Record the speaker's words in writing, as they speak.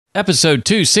Episode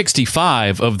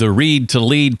 265 of the Read to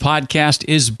Lead podcast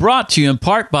is brought to you in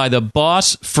part by the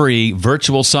Boss Free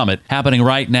Virtual Summit happening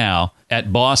right now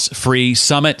at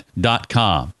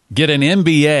bossfreesummit.com. Get an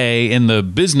MBA in the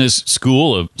business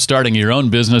school of starting your own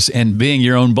business and being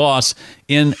your own boss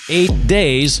in 8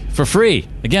 days for free.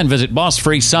 Again, visit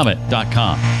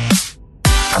bossfreesummit.com.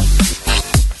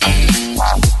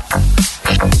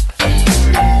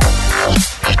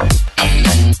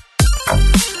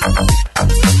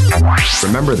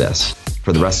 Remember this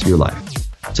for the rest of your life.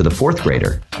 To the fourth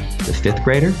grader, the fifth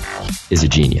grader is a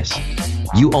genius.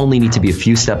 You only need to be a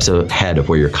few steps ahead of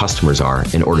where your customers are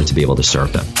in order to be able to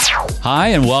serve them. Hi,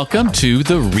 and welcome to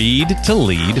the Read to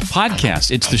Lead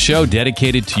podcast. It's the show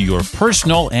dedicated to your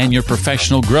personal and your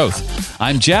professional growth.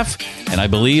 I'm Jeff, and I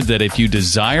believe that if you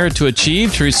desire to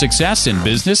achieve true success in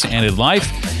business and in life,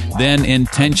 then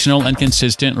intentional and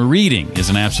consistent reading is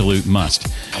an absolute must.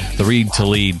 The Read to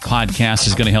Lead podcast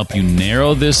is going to help you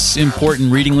narrow this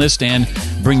important reading list and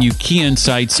bring you key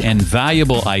insights and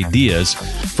valuable ideas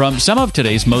from some of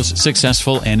today's most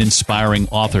successful and inspiring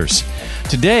authors.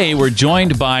 Today, we're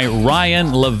joined by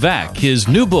Ryan Levesque. His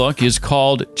new book is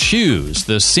called Choose,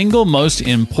 the single most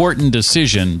important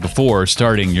decision before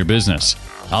starting your business.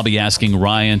 I'll be asking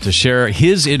Ryan to share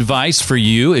his advice for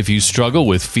you if you struggle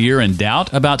with fear and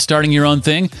doubt about starting your own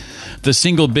thing, the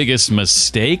single biggest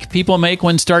mistake people make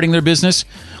when starting their business,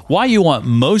 why you want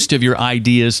most of your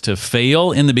ideas to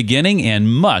fail in the beginning, and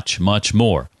much, much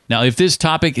more. Now, if this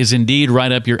topic is indeed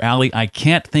right up your alley, I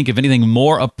can't think of anything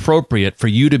more appropriate for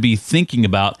you to be thinking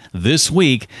about this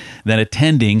week than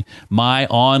attending my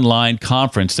online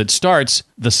conference that starts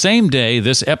the same day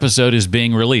this episode is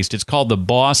being released. It's called the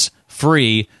Boss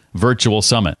Free Virtual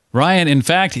Summit. Ryan, in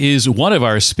fact, is one of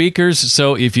our speakers,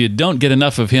 so if you don't get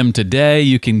enough of him today,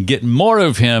 you can get more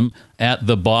of him at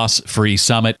the Boss Free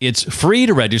Summit. It's free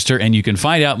to register, and you can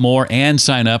find out more and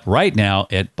sign up right now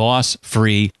at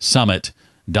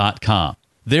bossfreesummit.com.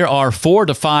 There are 4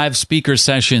 to 5 speaker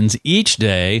sessions each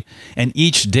day, and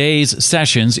each day's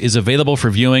sessions is available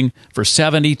for viewing for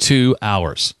 72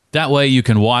 hours. That way you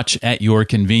can watch at your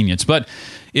convenience. But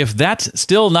if that's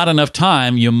still not enough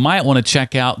time, you might want to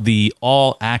check out the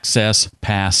All Access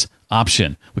Pass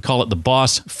option. We call it the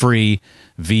Boss Free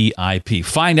VIP.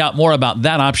 Find out more about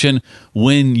that option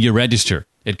when you register.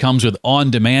 It comes with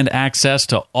on-demand access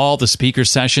to all the speaker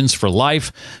sessions for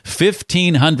life,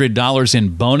 $1,500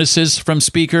 in bonuses from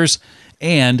speakers,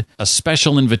 and a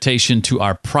special invitation to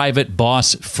our private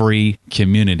Boss Free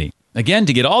community. Again,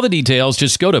 to get all the details,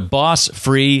 just go to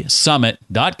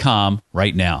bossfreesummit.com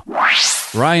right now.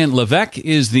 Ryan Levesque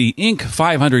is the Inc.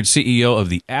 500 CEO of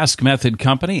the Ask Method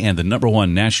Company and the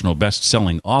 #1 national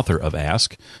best-selling author of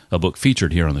Ask, a book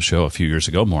featured here on the show a few years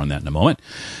ago, more on that in a moment,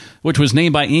 which was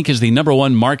named by Inc. as the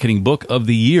 #1 marketing book of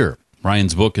the year.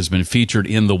 Ryan's book has been featured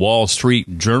in the Wall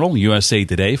Street Journal, USA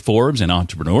Today, Forbes, and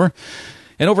Entrepreneur.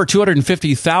 And over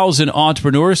 250,000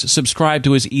 entrepreneurs subscribe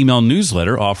to his email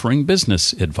newsletter offering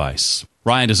business advice.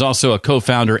 Ryan is also a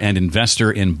co-founder and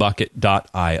investor in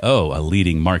Bucket.io, a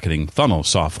leading marketing funnel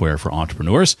software for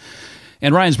entrepreneurs.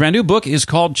 And Ryan's brand new book is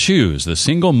called Choose, the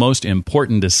single most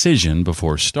important decision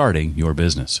before starting your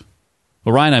business.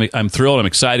 Well, Ryan, I'm thrilled. I'm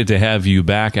excited to have you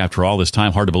back after all this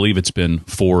time. Hard to believe it's been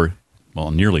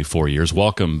nearly 4 years.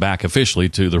 Welcome back officially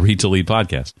to the Read to Lead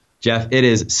podcast. Jeff, it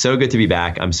is so good to be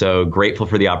back. I'm so grateful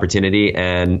for the opportunity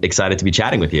and excited to be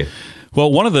chatting with you.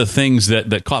 Well, one of the things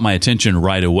that caught my attention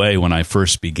right away when I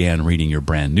first began reading your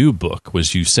brand new book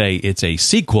was you say it's a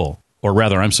sequel, or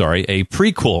rather, a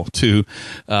prequel to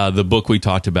the book we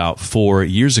talked about 4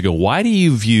 years ago. Why do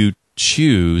you view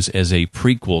Choose as a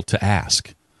prequel to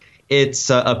Ask? It's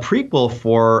a prequel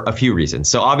for a few reasons.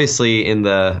 So obviously in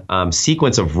the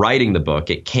sequence of writing the book,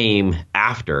 it came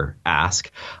after Ask.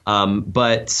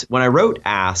 But when I wrote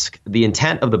Ask, the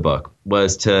intent of the book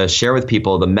was to share with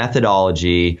people the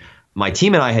methodology my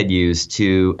team and I had used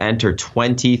to enter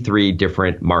 23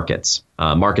 different markets.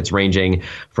 Markets ranging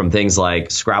from things like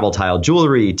Scrabble tile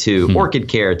jewelry to orchid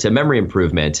care to memory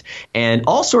improvement and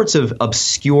all sorts of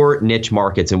obscure niche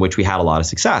markets in which we had a lot of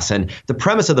success. And the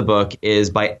premise of the book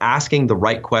is by asking the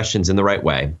right questions in the right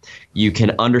way, you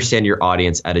can understand your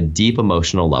audience at a deep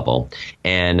emotional level.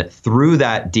 And through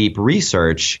that deep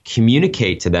research,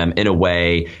 communicate to them in a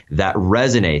way that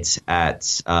resonates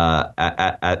at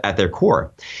their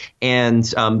core. And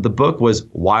the book was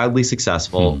wildly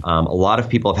successful. A lot of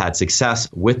people have had success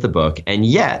with the book, and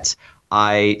yet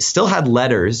I still had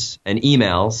letters and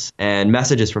emails and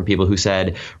messages from people who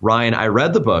said, Ryan, I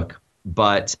read the book,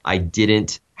 but I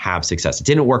didn't have success. It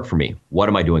didn't work for me. What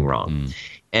am I doing wrong?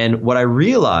 And what I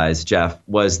realized, Jeff,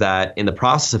 was that in the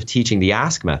process of teaching the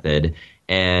Ask method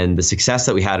and the success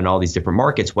that we had in all these different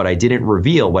markets, what I didn't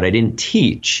reveal, what I didn't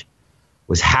teach,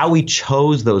 was how we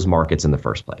chose those markets in the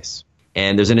first place.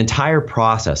 And there's an entire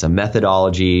process, a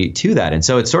methodology to that. And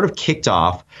so it sort of kicked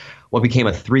off what became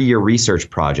a 3-year research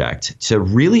project to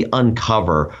really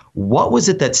uncover what was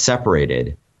it that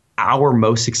separated our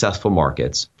most successful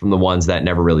markets from the ones that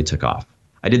never really took off.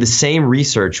 I did the same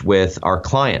research with our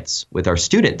clients, with our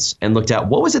students, and looked at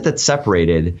what was it that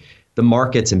separated the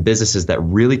markets and businesses that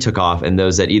really took off and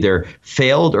those that either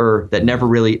failed or that never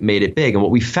really made it big. And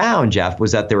what we found, Jeff,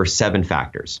 was that there were 7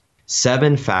 factors.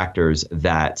 7 factors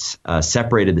that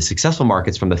separated the successful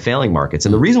markets from the failing markets.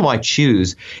 And the reason why I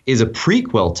choose is a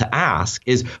prequel to Ask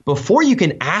is before you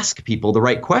can ask people the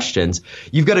right questions,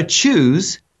 you've got to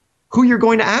choose who you're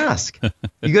going to ask.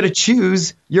 You got to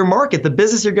choose your market, the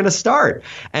business you're going to start.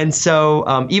 And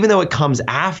so even though it comes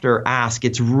after Ask,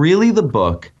 it's really the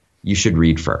book you should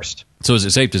read first. So is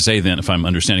it safe to say then, if I'm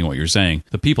understanding what you're saying,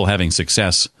 the people having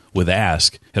success with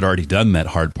Ask had already done that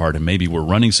hard part and maybe were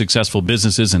running successful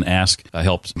businesses, and Ask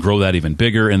helped grow that even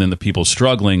bigger. And then the people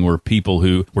struggling were people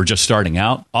who were just starting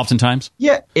out oftentimes?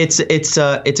 Yeah, it's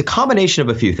a combination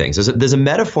of a few things. There's a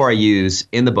metaphor I use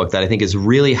in the book that I think is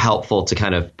really helpful to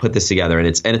kind of put this together. And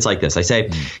it's like this. I say,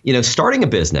 starting a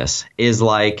business is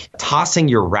like tossing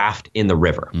your raft in the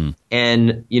river.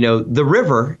 And, the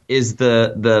river is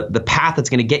the path that's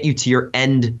going to get you to your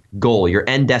end goal, your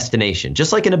end destination,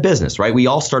 just like in a business, right? We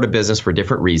all start a business for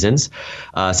different reasons.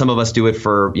 Some of us do it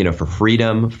for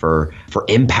freedom, for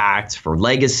impact, for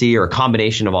legacy, or a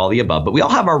combination of all the above. But we all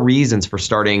have our reasons for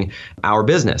starting our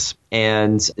business.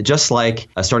 And just like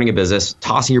starting a business,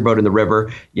 tossing your boat in the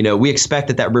river, we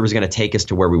expect that river is going to take us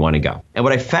to where we want to go. And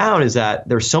what I found is that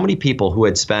there's so many people who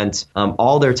had spent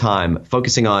all their time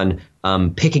focusing on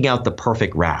picking out the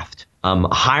perfect raft.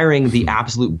 Hiring the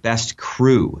absolute best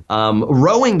crew,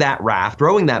 rowing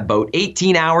that boat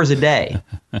 18 hours a day.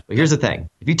 But here's the thing.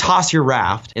 If you toss your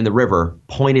raft in the river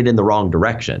pointed in the wrong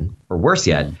direction, or worse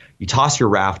yet, you toss your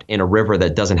raft in a river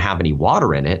that doesn't have any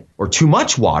water in it, or too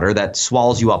much water that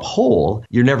swallows you up whole,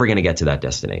 you're never going to get to that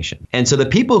destination. And so the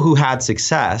people who had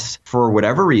success, for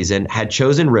whatever reason, had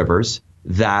chosen rivers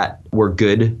that were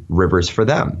good rivers for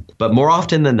them. But more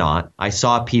often than not, I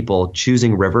saw people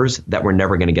choosing rivers that were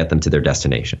never going to get them to their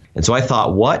destination. And so I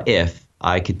thought, what if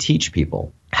I could teach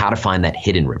people how to find that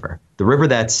hidden river, the river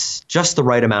that's just the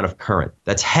right amount of current,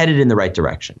 that's headed in the right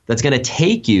direction, that's going to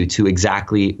take you to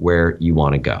exactly where you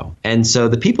want to go. And so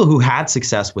the people who had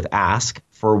success with Ask,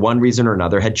 for one reason or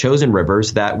another, had chosen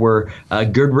rivers that were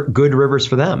good rivers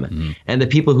for them. And the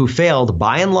people who failed,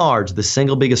 by and large, the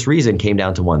single biggest reason came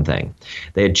down to one thing.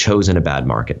 They had chosen a bad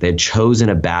market. They had chosen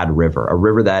a bad river, a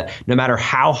river that no matter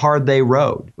how hard they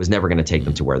rowed was never going to take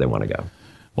them to where they want to go.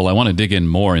 Well, I want to dig in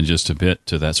more in just a bit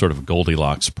to that sort of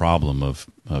Goldilocks problem of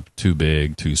too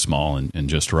big, too small, and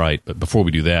just right. But before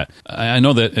we do that, I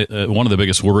know that one of the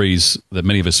biggest worries that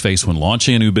many of us face when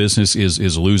launching a new business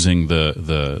is losing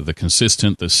the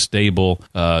consistent, the stable,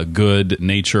 good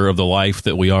nature of the life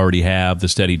that we already have, the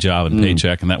steady job and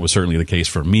paycheck. And that was certainly the case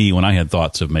for me when I had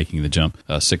thoughts of making the jump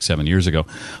 6-7 years ago.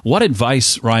 What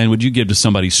advice, Ryan, would you give to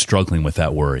somebody struggling with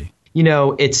that worry?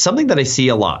 It's something that I see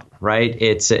a lot, right?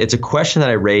 It's a question that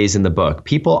I raise in the book.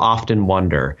 People often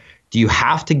wonder, do you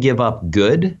have to give up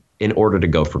good in order to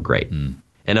go for great?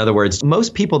 In other words,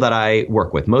 most people that I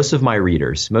work with, most of my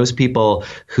readers, most people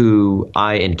who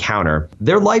I encounter,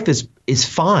 their life is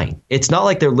fine. It's not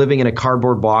like they're living in a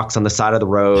cardboard box on the side of the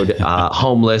road,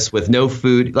 homeless with no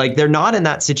food. Like, they're not in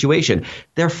that situation.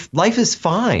 Their life is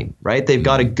fine, right? They've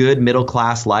got a good middle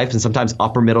class life and sometimes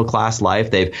upper middle class life.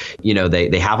 They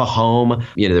have a home,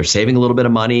 they're saving a little bit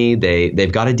of money.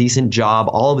 They've got a decent job,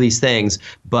 all of these things.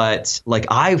 But like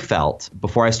I felt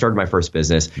before I started my first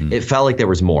business, it felt like there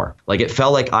was more. Like, it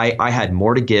felt like I had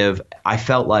more to give. I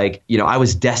felt like, I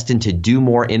was destined to do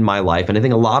more in my life. And I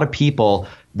think a lot of people,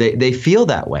 they feel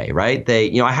that way, right?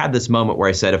 I had this moment where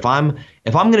I said, if I'm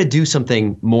going to do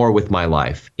something more with my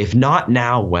life, if not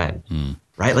now, when?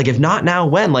 Right? Like, if not now,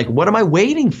 when? Like, what am I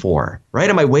waiting for? Right?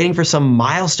 Am I waiting for some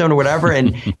milestone or whatever?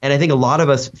 And I think a lot of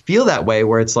us feel that way,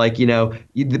 where it's like,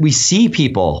 we see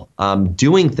people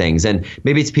doing things, and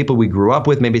maybe it's people we grew up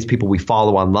with, maybe it's people we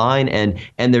follow online,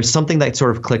 and there's something that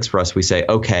sort of clicks for us. We say,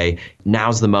 okay,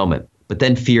 now's the moment. But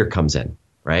then fear comes in.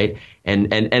 Right.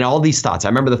 And all these thoughts. I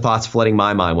remember the thoughts flooding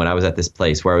my mind when I was at this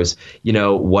place where I was,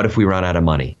 what if we run out of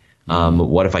money?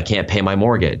 What if I can't pay my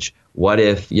mortgage? What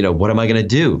if, what am I going to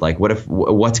do? Like,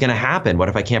 what's going to happen? What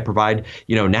if I can't provide,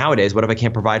 nowadays, what if I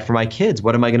can't provide for my kids?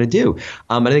 What am I going to do?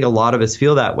 I think a lot of us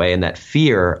feel that way. And that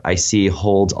fear, I see,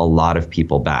 holds a lot of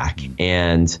people back.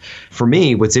 And for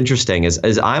me, what's interesting is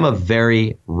I'm a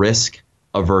very risk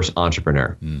averse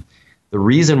entrepreneur. The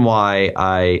reason why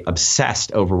I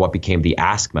obsessed over what became the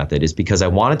ask method is because I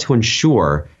wanted to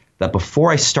ensure that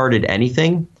before I started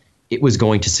anything, it was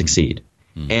going to succeed.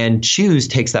 And choose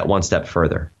takes that one step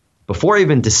further. Before I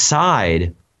even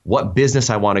decide what business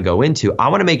I want to go into, I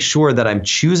want to make sure that I'm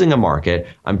choosing a market,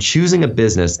 I'm choosing a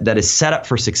business that is set up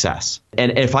for success.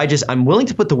 And if I'm willing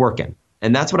to put the work in.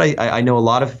 And that's what I know a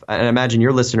lot of, and I imagine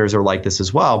your listeners are like this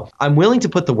as well. I'm willing to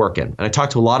put the work in. And I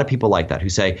talk to a lot of people like that who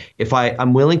say, if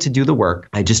I'm willing to do the work,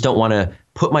 I just don't want to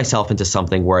put myself into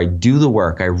something where I do the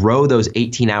work, I row those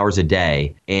 18 hours a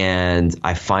day, and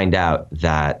I find out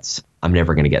that I'm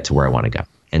never going to get to where I want to go.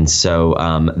 And so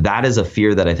that is a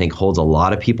fear that I think holds a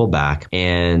lot of people back.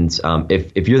 And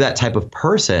if you're that type of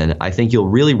person, I think you'll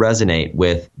really resonate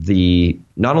with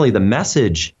not only the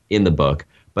message in the book,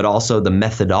 but also the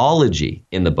methodology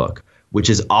in the book, which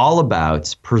is all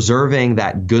about preserving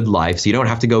that good life. So you don't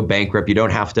have to go bankrupt. You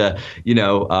don't have to,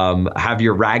 have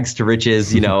your rags to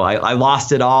riches. I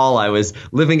lost it all. I was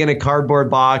living in a cardboard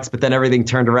box, but then everything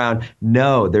turned around.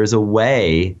 No, there's a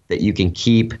way that you can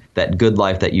keep that good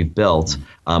life that you've built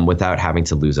without having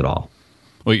to lose it all.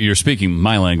 Well, you're speaking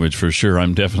my language for sure.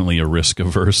 I'm definitely a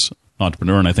risk-averse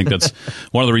entrepreneur, and I think that's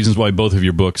one of the reasons why both of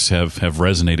your books have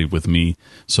resonated with me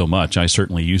so much. I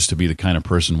certainly used to be the kind of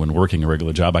person when working a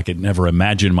regular job, I could never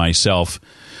imagine myself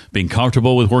being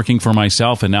comfortable with working for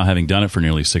myself, and now having done it for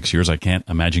nearly 6 years, I can't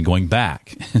imagine going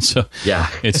back. And so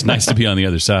it's nice to be on the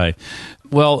other side.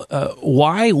 Well,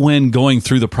 why, when going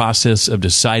through the process of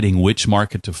deciding which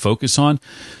market to focus on,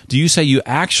 do you say you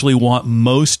actually want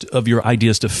most of your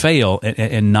ideas to fail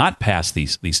and not pass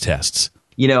these tests?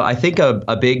 I think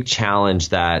a big challenge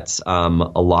that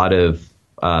a lot of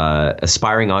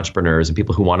aspiring entrepreneurs and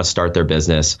people who want to start their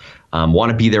business,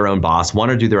 want to be their own boss,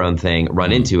 want to do their own thing,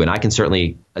 run into, and I can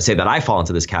certainly say that I fall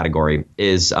into this category,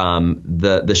 is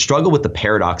the struggle with the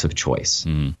paradox of choice.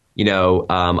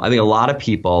 I think a lot of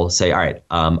people say, all right,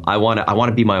 I want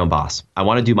to be my own boss. I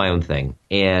want to do my own thing,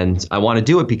 and I want to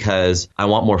do it because I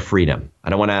want more freedom. I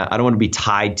don't want to be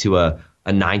tied to a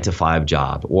 9-to-5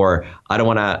 job, or I don't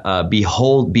want to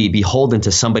be beholden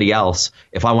to somebody else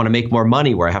if I want to make more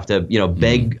money, where I have to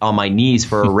beg on my knees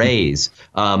for a raise.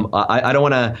 I don't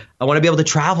want to. I want to be able to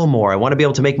travel more. I want to be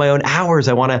able to make my own hours.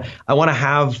 I want to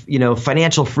have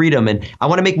financial freedom, and I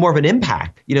want to make more of an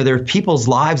impact. There are people's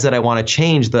lives that I want to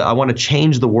change. I want to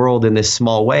change the world in this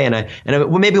small way, and I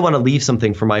maybe want to leave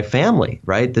something for my family.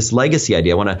 Right, this legacy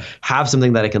idea. I want to have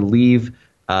something that I can leave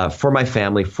for my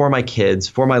family, for my kids,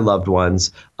 for my loved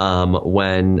ones,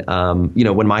 when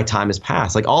my time has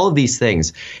passed, like all of these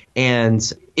things. And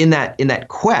in that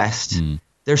quest,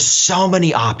 there's so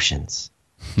many options.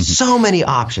 So many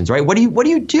options, right? What do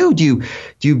you do? Do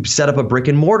you set up a brick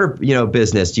and mortar,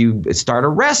 business? Do you start a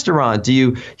restaurant? Do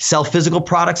you sell physical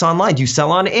products online? Do you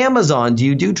sell on Amazon? Do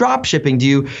you do drop shipping?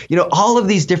 Do you, all of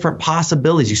these different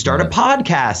possibilities? You start a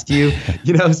podcast? Do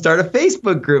you, start a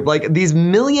Facebook group? Like these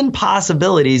million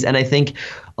possibilities. And I think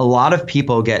a lot of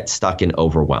people get stuck in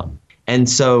overwhelm. And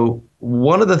so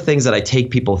one of the things that I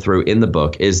take people through in the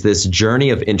book is this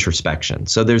journey of introspection.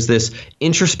 So there's this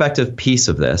introspective piece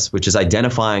of this, which is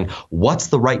identifying what's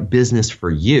the right business for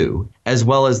you, as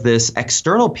well as this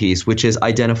external piece, which is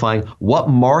identifying what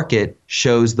market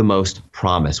shows the most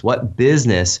promise, what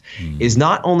business is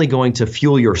not only going to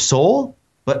fuel your soul,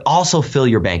 but also fill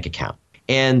your bank account.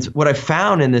 And what I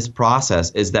found in this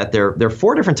process is that there are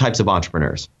 4 different types of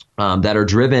entrepreneurs that are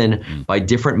driven by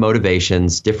different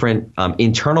motivations, different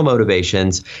internal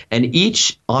motivations. And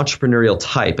each entrepreneurial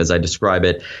type, as I describe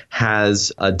it,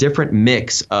 has a different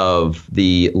mix of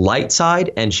the light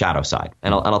side and shadow side.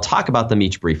 And I'll talk about them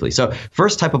each briefly. So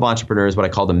first type of entrepreneur is what I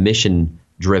call the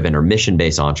mission-driven or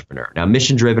mission-based entrepreneur. Now,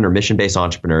 mission-driven or mission-based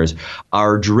entrepreneurs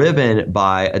are driven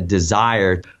by a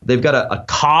desire. They've got a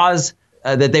cause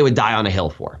that they would die on a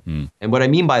hill for. And what I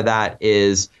mean by that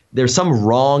is there's some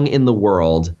wrong in the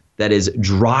world that is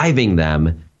driving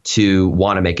them to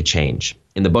want to make a change.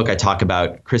 In the book, I talk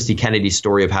about Christy Kennedy's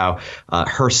story of how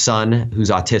her son,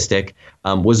 who's autistic,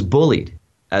 was bullied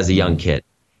as a young kid.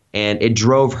 And it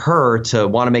drove her to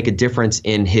want to make a difference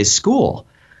in his school,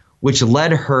 which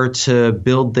led her to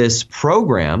build this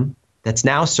program that's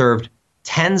now served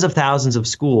tens of thousands of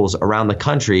schools around the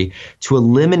country to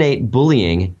eliminate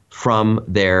bullying from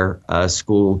their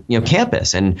school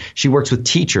campus. And she works with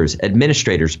teachers,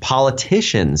 administrators,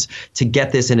 politicians to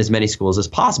get this in as many schools as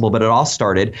possible. But it all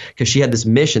started because she had this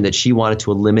mission that she wanted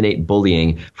to eliminate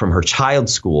bullying from her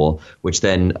child's school, which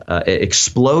then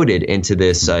exploded into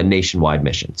this nationwide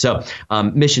mission. So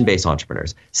mission-based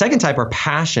entrepreneurs. Second type are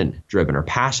passion-driven or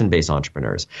passion-based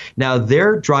entrepreneurs. Now,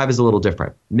 their drive is a little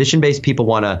different. Mission-based people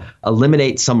want to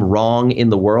eliminate some wrong in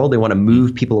the world. They want to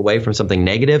move people away from something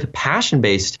negative.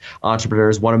 Passion-based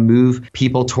entrepreneurs want to move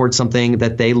people towards something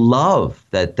that they love,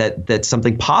 that's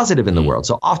something positive in the world.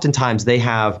 So oftentimes they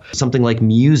have something like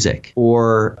music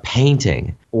or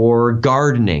painting or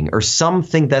gardening or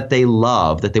something that they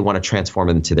love that they want to transform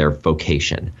into their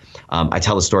vocation. I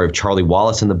tell the story of Charlie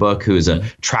Wallace in the book, who is a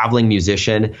traveling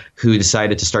musician who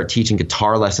decided to start teaching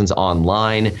guitar lessons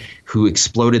online, who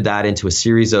exploded that into a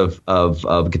series of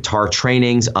guitar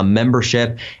trainings, a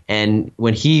membership. And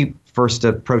when he first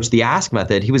approached the Ask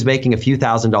method, he was making a few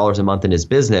 $1,000s a month in his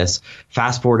business.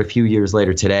 Fast forward a few years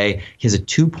later today, he has a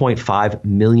 $2.5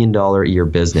 million a year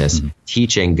business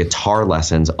teaching guitar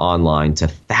lessons online to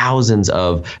thousands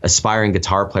of aspiring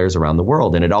guitar players around the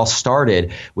world. And it all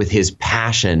started with his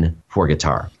passion for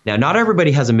guitar. Now, not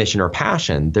everybody has a mission or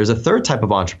passion. There's a third type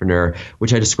of entrepreneur,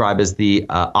 which I describe as the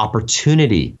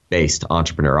opportunity-based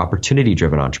entrepreneur,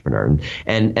 opportunity-driven entrepreneur.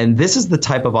 And this is the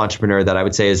type of entrepreneur that I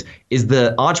would say is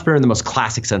the entrepreneur in the most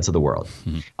classic sense of the world.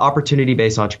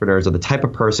 Opportunity-based entrepreneurs are the type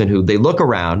of person who they look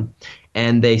around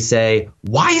and they say,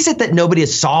 why is it that nobody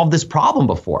has solved this problem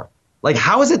before? Like,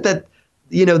 how is it that,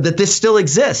 that this still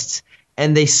exists?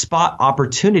 And they spot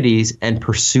opportunities and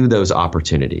pursue those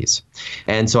opportunities.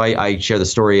 And so I share the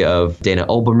story of Dana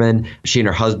Olbermann. She and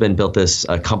her husband built this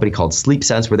company called Sleep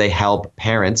Sense, where they help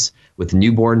parents with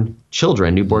newborn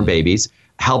children, newborn babies,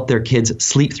 help their kids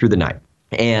sleep through the night.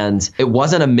 And it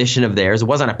wasn't a mission of theirs. It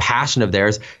wasn't a passion of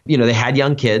theirs. They had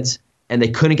young kids and they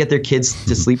couldn't get their kids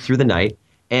to sleep through the night.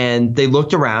 And they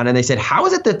looked around and they said, how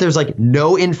is it that there's like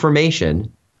no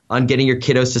information on getting your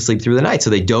kiddos to sleep through the night? So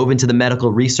they dove into the medical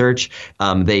research.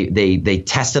 They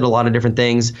tested a lot of different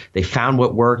things. They found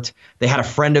what worked. They had a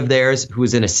friend of theirs who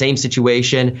was in the same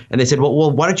situation, and they said, well,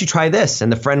 why don't you try this?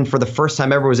 And the friend, for the first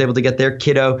time ever, was able to get their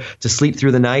kiddo to sleep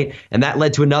through the night. And that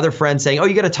led to another friend saying, oh,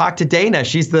 you got to talk to Dana.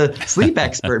 She's the sleep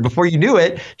expert. Before you knew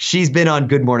it, she's been on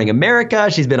Good Morning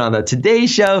America. She's been on the Today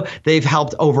Show. They've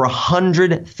helped over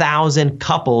 100,000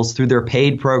 couples through their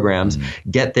paid programs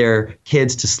get their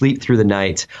kids to sleep through the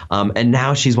night. And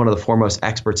now she's one of the foremost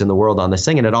experts in the world on this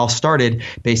thing. And it all started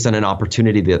based on an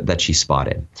opportunity that she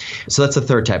spotted. So that's the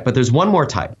third type. But there's one more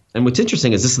type. And what's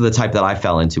interesting is this is the type that I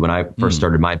fell into when I first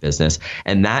started my business.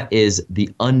 And that is the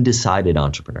undecided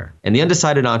entrepreneur. And the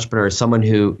undecided entrepreneur is someone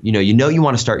who, you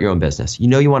want to start your own business.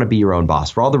 You want to be your own boss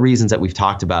for all the reasons that we've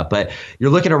talked about. But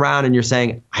you're looking around and you're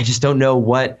saying, I just don't know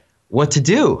what to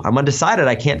do. I'm undecided.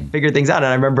 I can't figure things out. And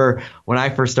I remember when I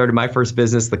first started my first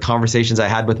business, the conversations I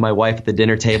had with my wife at the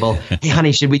dinner table, hey,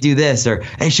 honey, should we do this? Or,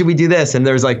 hey, should we do this? And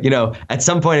there's like, at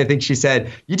some point, I think she said,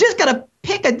 you just got to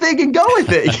pick a thing and go with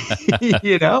it,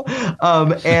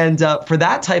 And for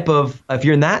that type of, if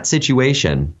you're in that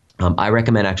situation, I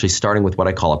recommend actually starting with what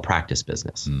I call a practice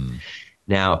business.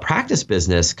 Now, a practice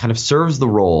business kind of serves the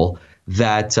role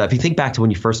that if you think back to when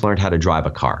you first learned how to drive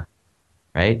a car,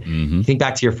 right? Think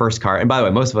back to your first car. And by the way,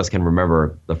 most of us can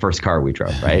remember the first car we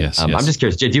drove, right? Yes. I'm just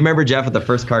curious. Do you remember, Jeff, the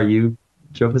first car you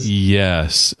drove?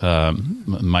 Yes.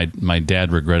 My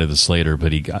dad regretted this later,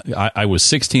 but I was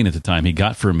 16 at the time. He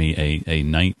got for me a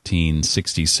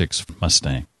 1966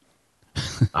 Mustang.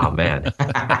 Oh man,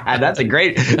 that's a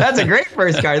great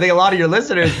first car. I think a lot of your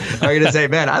listeners are going to say,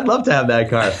 "Man, I'd love to have that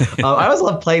car." I always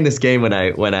love playing this game when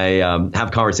I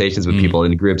have conversations with people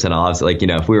in groups, and I'll obviously,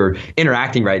 if we were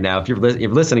interacting right now, if you're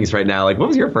listening to this right now, what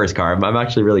was your first car? I'm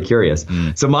actually really curious.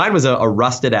 So mine was a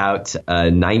rusted out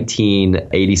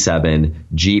 1987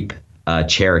 Jeep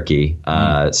Cherokee,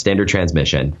 standard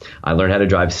transmission. I learned how to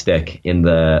drive stick in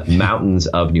the mountains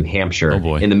of New Hampshire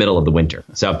in the middle of the winter.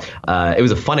 So it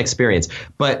was a fun experience.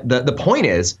 But the point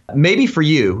is, maybe for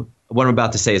you, what I'm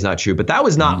about to say is not true, but that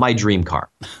was not my dream car.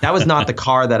 That was not the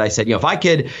car that I said, if I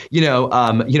could, for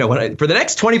the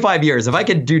next 25 years, if I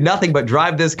could do nothing but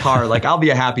drive this car, I'll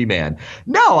be a happy man.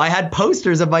 No, I had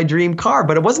posters of my dream car,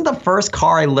 but it wasn't the first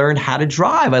car I learned how to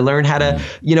drive. I learned how to,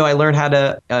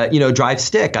 drive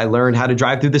stick. I learned how to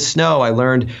drive through the snow. I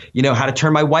learned, how to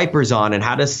turn my wipers on and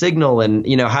how to signal and,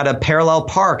 how to parallel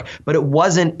park, but it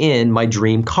wasn't in my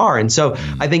dream car. And so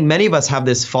I think many of us have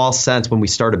this false sense when we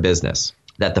start a business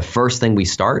that the first thing we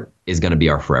start is going to be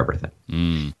our forever thing.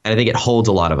 And I think it holds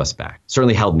a lot of us back,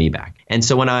 certainly held me back. And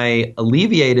so when I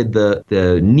alleviated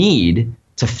the need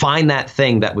to find that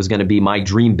thing that was going to be my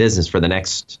dream business for the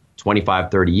next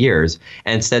 25, 30 years,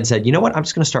 and instead said, you know what, I'm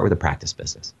just going to start with a practice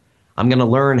business. I'm going to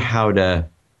learn how to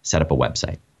set up a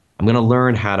website. I'm going to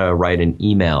learn how to write an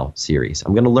email series.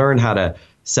 I'm going to learn how to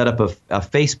set up a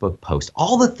Facebook post,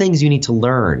 all the things you need to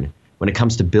learn when it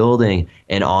comes to building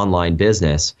an online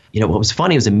business. What was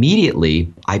funny was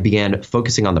immediately I began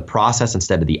focusing on the process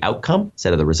instead of the outcome,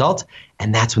 instead of the result.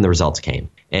 And that's when the results came.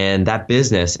 And that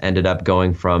business ended up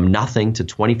going from nothing to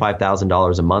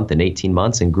 $25,000 a month in 18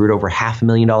 months and grew to over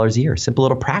 $500,000 a year. Simple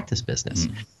little practice business.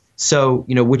 So,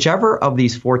 whichever of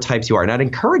these four types you are, and I'd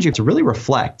encourage you to really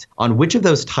reflect on which of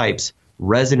those types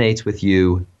resonates with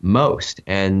you most.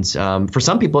 And for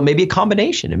some people, it may be a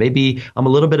combination. It may be I'm a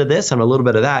little bit of this, I'm a little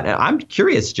bit of that. And I'm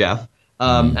curious, Jeff,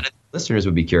 and I think listeners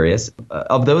would be curious,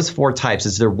 of those four types,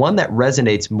 is there one that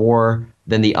resonates more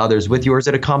than the others with you, or is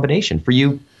it a combination for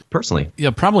you personally?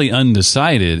 Yeah, probably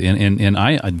undecided. And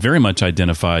I very much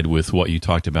identified with what you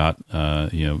talked about,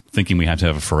 thinking we have to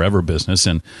have a forever business.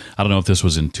 And I don't know if this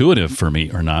was intuitive for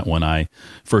me or not when I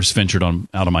first ventured out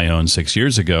on my own 6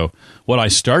 years ago. What I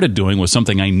started doing was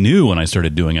something I knew when I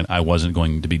started doing it I wasn't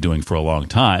going to be doing for a long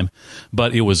time,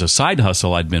 but it was a side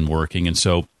hustle I'd been working. And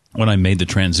so when I made the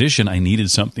transition, I needed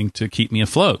something to keep me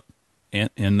afloat.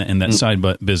 And that side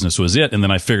business was it. And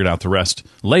then I figured out the rest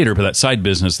later. But that side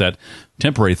business, that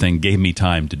temporary thing, gave me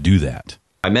time to do that.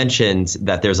 I mentioned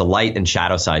that there's a light and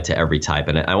shadow side to every type.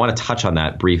 And I want to touch on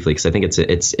that briefly because I think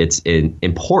it's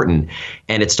important.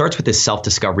 And it starts with this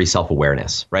self-discovery,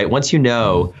 self-awareness, right? Once you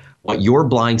know what your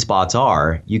blind spots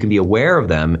are, you can be aware of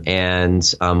them and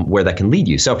where that can lead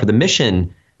you. So for the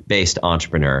mission-based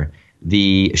entrepreneur,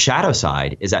 the shadow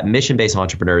side is that mission-based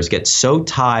entrepreneurs get so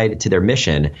tied to their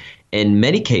mission. In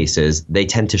many cases, they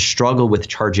tend to struggle with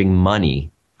charging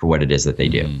money for what it is that they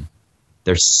do.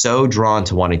 They're so drawn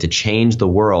to wanting to change the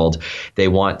world. They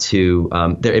want to,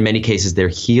 in many cases, they're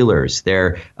healers.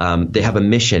 They have a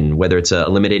mission, whether it's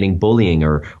eliminating bullying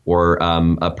or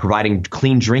providing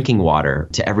clean drinking water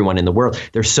to everyone in the world.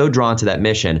 They're so drawn to that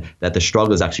mission that the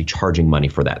struggle is actually charging money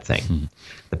for that thing.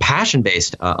 The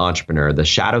passion-based entrepreneur, the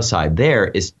shadow side there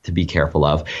is to be careful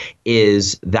of,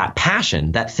 is that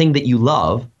passion, that thing that you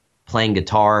love, playing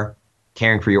guitar,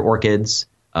 caring for your orchids,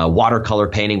 watercolor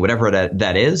painting, whatever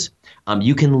that is.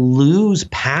 You can lose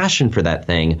passion for that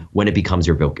thing when it becomes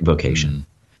your vocation.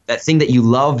 That thing that you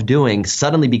love doing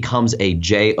suddenly becomes a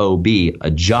job,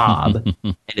 a job,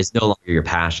 and it's no longer your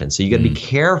passion. So you got to be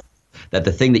careful that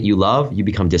the thing that you love, you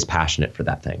become dispassionate for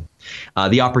that thing.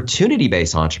 The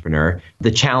opportunity-based entrepreneur,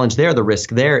 the challenge there, the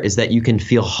risk there is that you can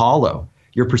feel hollow.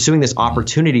 You're pursuing this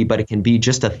opportunity, but it can be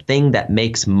just a thing that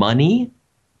makes money,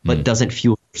 but doesn't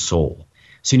fuel your soul.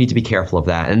 So you need to be careful of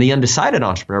that. And the undecided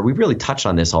entrepreneur, we've really touched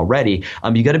on this already.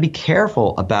 You got to be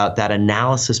careful about that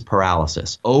analysis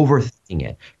paralysis, overthinking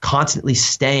it, constantly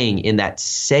staying in that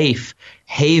safe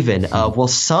haven of, well,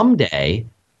 someday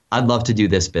I'd love to do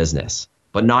this business,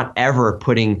 but not ever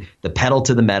putting the pedal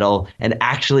to the metal and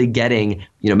actually getting,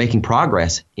 making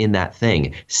progress in that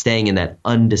thing, staying in that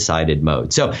undecided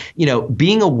mode. So,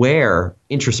 being aware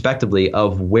introspectively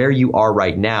of where you are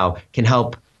right now can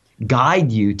help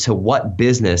guide you to what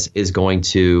business is going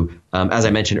to, as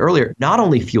I mentioned earlier, not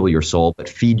only fuel your soul, but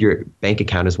feed your bank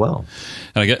account as well.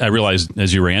 And I realized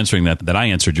as you were answering that I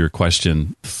answered your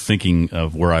question thinking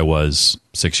of where I was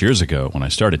 6 years ago when I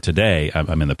started. Today,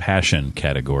 I'm in the passion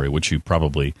category, which you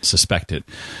probably suspected.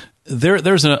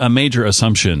 There's a major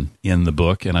assumption in the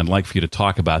book, and I'd like for you to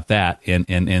talk about that.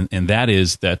 And that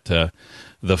is that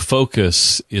the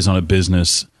focus is on a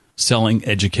business selling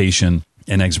education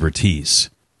and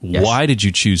expertise. Yes. Why did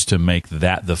you choose to make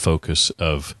that the focus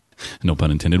of, no pun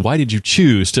intended, why did you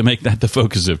choose to make that the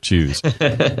focus of Choose?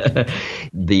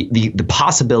 The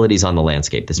possibilities on the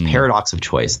landscape, this paradox of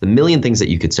choice, the million things that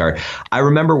you could start. I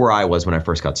remember where I was when I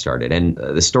first got started. And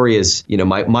the story is,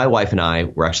 my wife and I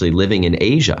were actually living in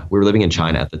Asia. We were living in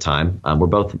China at the time. We're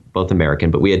both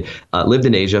American, but we had lived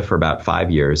in Asia for about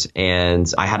 5 years.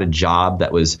 And I had a job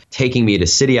that was taking me to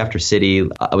city after city.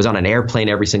 I was on an airplane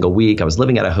every single week. I was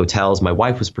living at hotels. My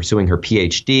wife was pursuing her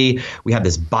PhD. We had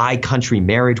this bi-country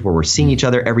marriage where we're seeing each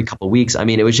other every couple of weeks. I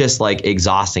mean, it was just like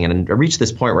exhausting. And I reached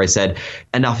this point where I said,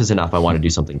 enough is enough. I want to do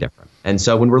something different. And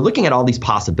so when we're looking at all these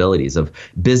possibilities of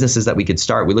businesses that we could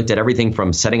start, we looked at everything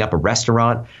from setting up a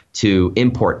restaurant to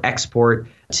import-export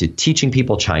to teaching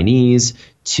people Chinese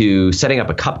to setting up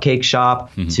a cupcake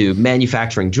shop to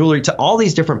manufacturing jewelry to all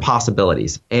these different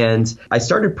possibilities. And I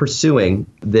started pursuing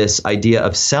this idea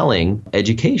of selling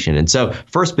education. And so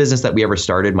first business that we ever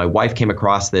started, my wife came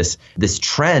across this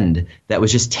trend that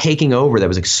was just taking over, that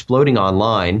was exploding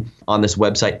online on this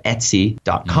website,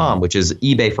 Etsy.com, which is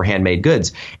eBay for handmade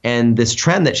goods. And this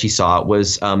trend that she saw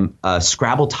was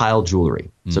Scrabble tile jewelry.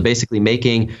 So basically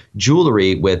making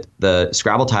jewelry with the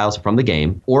Scrabble tiles from the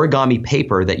game, origami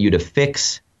paper that you'd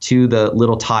affix to the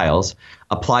little tiles,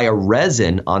 apply a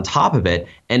resin on top of it,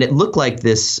 and it looked like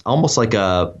this, almost like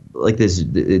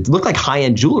it looked like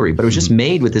high-end jewelry, but it was just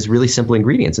made with this really simple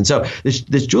ingredients. And so this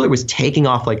jewelry was taking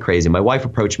off like crazy. My wife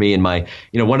approached me in my,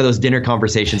 one of those dinner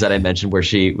conversations that I mentioned where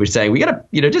she was saying, we gotta,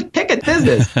 just pick a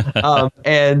business.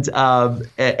 And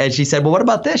she said, well, what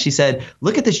about this? She said,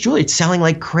 look at this jewelry. It's selling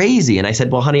like crazy. And I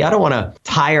said, well, honey, I don't want to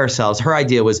tie ourselves. Her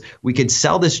idea was we could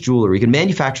sell this jewelry. We could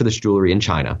manufacture this jewelry in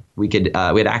China. We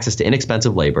had access to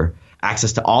inexpensive labor,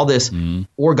 access to all this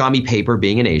origami paper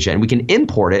being in Asia, and we can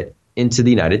import it into the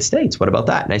United States. What about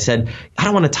that? And I said, I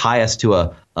don't want to tie us to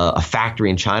a factory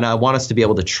in China. I want us to be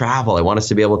able to travel. I want us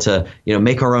to be able to,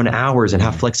 make our own hours and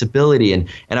have flexibility. And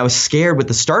I was scared with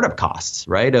the startup costs,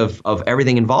 right, of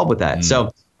everything involved with that.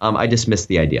 So I dismissed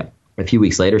the idea. A few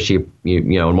weeks later, she,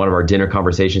 in one of our dinner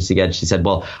conversations together, she said,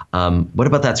 well, what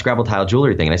about that Scrabble tile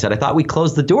jewelry thing? And I said, I thought we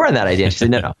closed the door on that idea. And she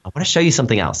said, no, I want to show you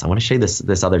something else. I want to show you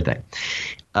this other thing.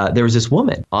 There was this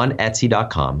woman on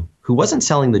Etsy.com who wasn't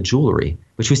selling the jewelry,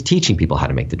 but she was teaching people how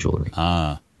to make the jewelry.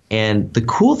 And the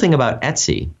cool thing about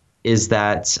Etsy is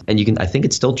that, and I think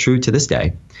it's still true to this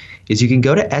day, is you can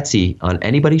go to Etsy on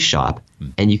anybody's shop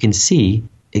and you can see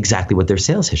exactly what their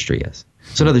sales history is.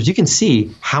 So in other words, you can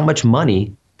see how much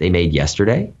money they made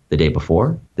yesterday, the day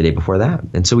before that.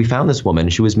 And so we found this woman,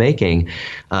 she was making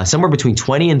somewhere between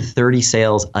 20 and 30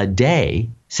 sales a day,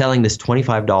 selling this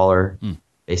 $25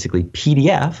 basically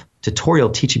PDF tutorial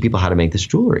teaching people how to make this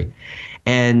jewelry.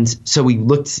 And so we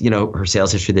looked, her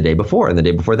sales history the day before and the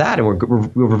day before that, and we're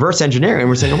reverse engineering, and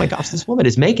we're saying, oh my gosh, this woman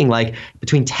is making like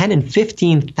between $10,000 and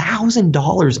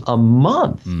 $15,000 a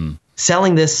month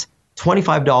selling this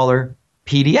 $25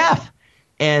 PDF.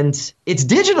 And it's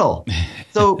digital.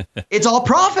 So it's all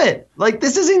profit. Like,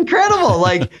 this is incredible.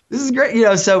 Like, this is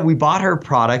great. So we bought her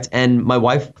product, and my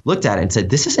wife looked at it and said,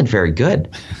 this isn't very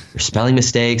good. There's spelling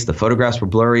mistakes. The photographs were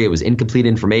blurry. It was incomplete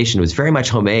information. It was very much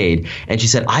homemade. And she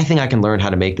said, I think I can learn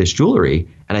how to make this jewelry,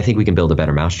 and I think we can build a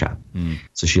better mousetrap.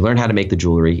 So she learned how to make the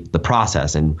jewelry, the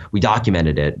process, and we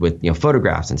documented it with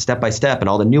photographs and step-by-step and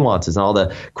all the nuances and all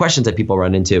the questions that people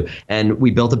run into. And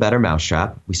we built a better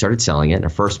mousetrap. We started selling it. In our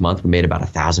first month, we made about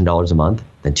 $1,000 a month,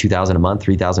 then $2,000 a month,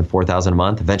 $3,000, $4,000 a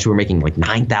month. Eventually, we're making like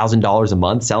 $9,000 a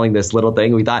month selling this little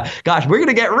thing. We thought, gosh, we're going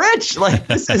to get rich. Like,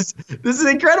 this is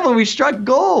incredible. We struck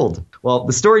gold. Well,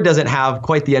 the story doesn't have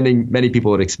quite the ending many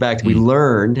people would expect. We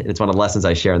learned, and it's one of the lessons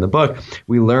I share in the book,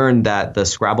 we learned that the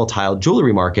Scrabble tile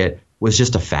jewelry market was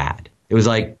just a fad. It was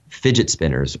like fidget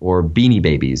spinners or Beanie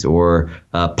Babies or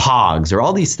Pogs or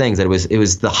all these things. That it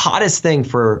was the hottest thing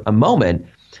for a moment.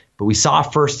 But we saw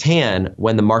firsthand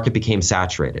when the market became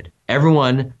saturated.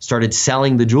 Everyone started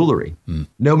selling the jewelry.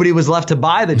 Nobody was left to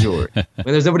buy the jewelry. When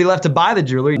there's nobody left to buy the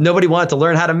jewelry, nobody wanted to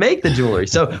learn how to make the jewelry.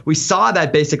 So we saw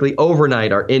that basically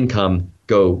overnight our income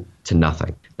go to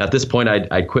nothing. Now, at this point,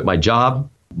 I'd quit my job.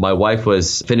 My wife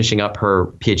was finishing up her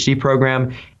PhD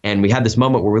program. And we had this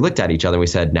moment where we looked at each other and we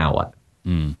said, now what?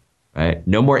 Right?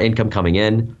 No more income coming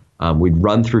in. We'd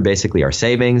run through basically our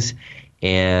savings.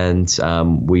 And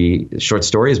short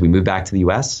story is we moved back to the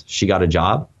U.S. She got a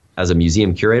job as a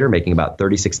museum curator, making about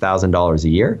 $36,000 a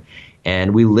year.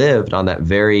 And we lived on that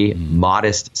very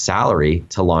modest salary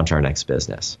to launch our next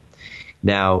business.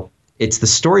 Now, it's the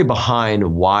story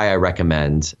behind why I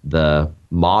recommend the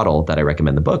model that I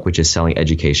recommend the book, which is selling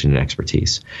education and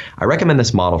expertise. I recommend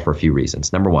this model for a few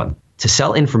reasons. Number one, to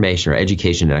sell information or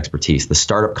education and expertise, the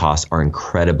startup costs are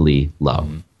incredibly low.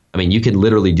 I mean, you could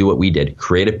literally do what we did,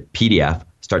 create a PDF,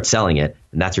 start selling it,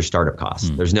 and that's your startup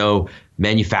cost. There's no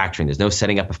manufacturing. There's no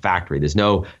setting up a factory. There's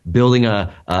no building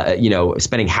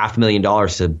spending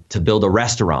 $500,000 to build a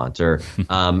restaurant or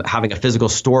having a physical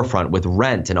storefront with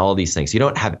rent and all these things. You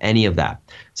don't have any of that.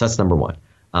 So that's number one,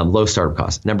 low startup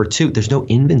cost. Number two, there's no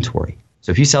inventory.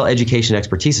 So if you sell education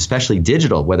expertise, especially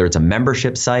digital, whether it's a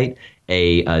membership site,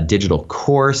 a digital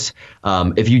course,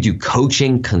 if you do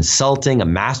coaching, consulting, a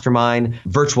mastermind,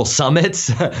 virtual summits,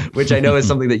 which I know is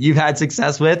something that you've had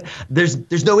success with,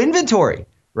 there's no inventory,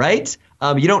 right?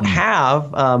 You don't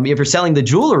have, if you're selling the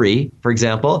jewelry, for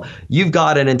example, you've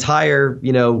got an entire,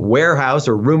 warehouse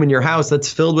or room in your house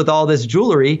that's filled with all this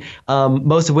jewelry,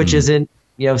 most of which isn't,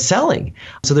 selling.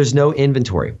 So there's no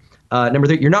inventory. Number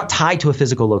three, you're not tied to a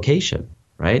physical location,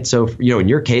 right? So, in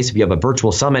your case, if you have a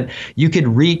virtual summit, you could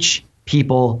reach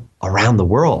people around the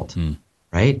world,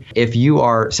 right? If you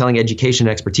are selling education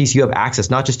and expertise, you have access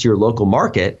not just to your local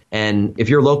market. And if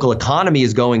your local economy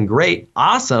is going great,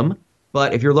 awesome.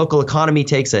 But if your local economy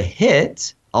takes a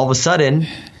hit, all of a sudden,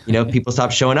 people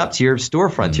stop showing up to your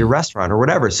storefront, to your restaurant or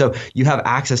whatever. So you have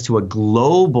access to a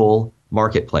global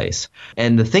marketplace.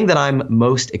 And the thing that I'm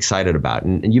most excited about,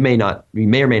 and you may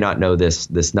or may not know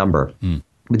this number,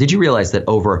 but did you realize that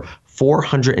over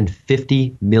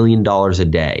 $450 million a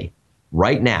day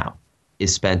right now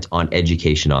is spent on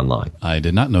education online? I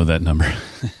did not know that number.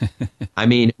 I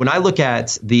mean, when I look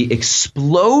at the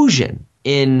explosion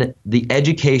in the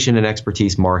education and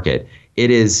expertise market,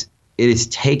 it is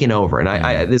taken over. And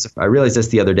I realized this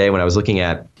the other day when I was looking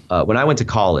at when I went to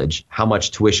college, how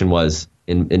much tuition was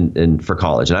in for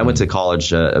college. And I went to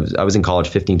college. I was in college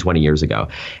 15, 20 years ago.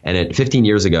 And at 15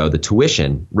 years ago, the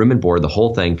tuition, room and board, the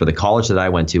whole thing for the college that I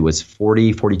went to was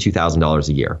 $42,000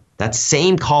 a year. That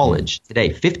same college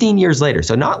today, 15 years later.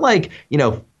 So not like,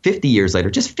 50 years later,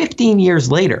 just 15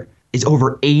 years later, is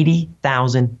over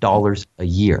 $80,000 a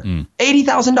year.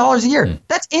 $80,000 a year.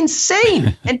 That's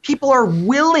insane. And people are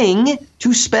willing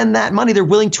to spend that money. They're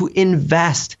willing to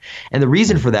invest. And the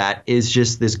reason for that is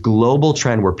just this global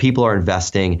trend where people are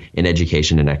investing in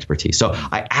education and expertise. So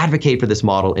I advocate for this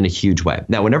model in a huge way.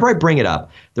 Now, whenever I bring it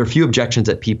up, there are a few objections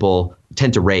that people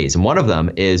tend to raise. And one of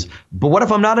them is, but what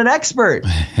if I'm not an expert?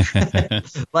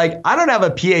 Like, I don't have a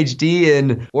PhD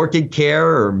in orchid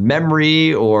care or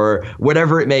memory or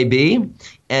whatever it may be.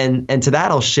 And to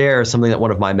that, I'll share something that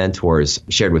one of my mentors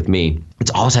shared with me.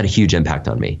 It's always had a huge impact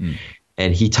on me.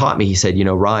 And he taught me, he said,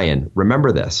 Ryan,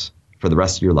 remember this for the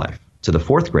rest of your life. To the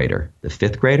fourth grader, the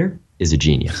fifth grader is a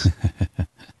genius.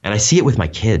 And I see it with my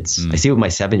kids. I see it with my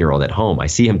 7-year-old at home. I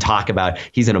see him talk about,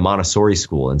 he's in a Montessori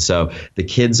school. And so the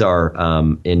kids are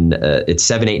it's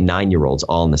 7, 8, and 9-year-olds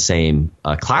all in the same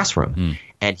classroom.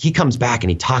 And he comes back and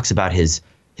he talks about his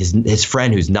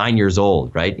friend who's 9 years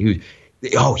old, right?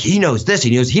 He knows this.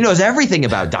 He knows everything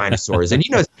about dinosaurs, and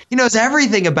he knows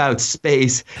everything about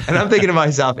space. And I'm thinking to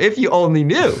myself, if you only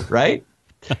knew, right?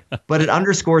 But it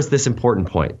underscores this important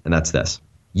point, and that's this.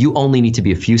 You only need to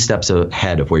be a few steps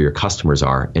ahead of where your customers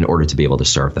are in order to be able to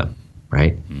serve them,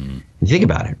 right? And think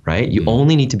about it, right? You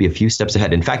only need to be a few steps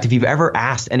ahead. In fact, if you've ever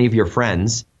asked any of your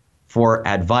friends for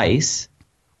advice,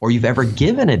 or you've ever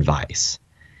given advice,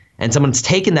 and someone's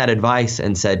taken that advice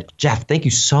and said, Jeff, thank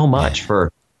you so much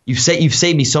for, you've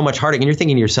saved me so much heartache. And you're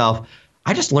thinking to yourself,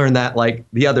 I just learned that like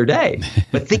the other day.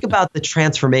 But think about the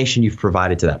transformation you've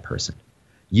provided to that person.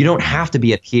 You don't have to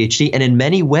be a PhD. And in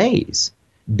many ways,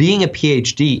 being a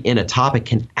PhD in a topic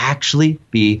can actually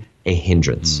be a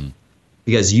hindrance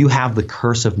because you have the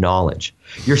curse of knowledge.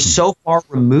 You're so far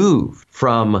removed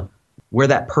from where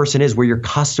that person is, where your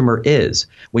customer is.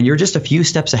 When you're just a few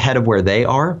steps ahead of where they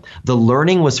are, the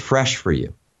learning was fresh for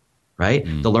you, right?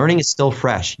 The learning is still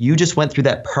fresh. You just went through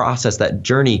that process, that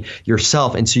journey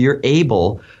yourself. And so you're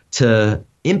able to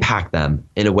impact them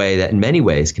in a way that in many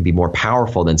ways can be more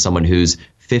powerful than someone who's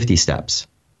 50 steps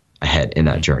ahead in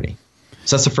that journey.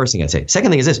 So that's the first thing I'd say.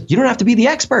 Second thing is this: you don't have to be the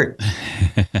expert.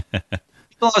 People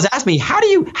always ask me, how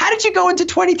did you go into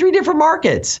 23 different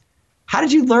markets? How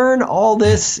did you learn all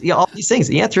this, all these things?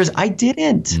 The answer is I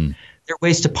didn't. There are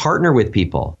ways to partner with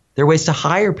people. There are ways to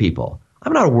hire people.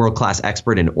 I'm not a world-class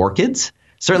expert in orchids.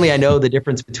 Certainly I know the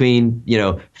difference between,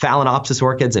 Phalaenopsis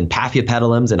orchids and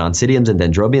Paphiopedilums and Oncidiums and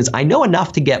Dendrobiums. I know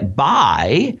enough to get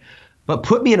by, but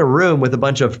put me in a room with a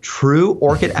bunch of true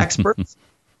orchid experts.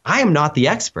 I am not the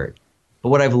expert. But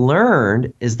what I've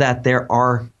learned is that there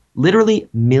are literally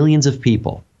millions of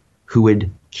people who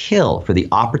would kill for the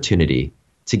opportunity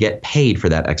to get paid for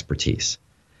that expertise.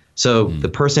 So the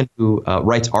person who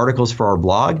writes articles for our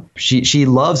blog, she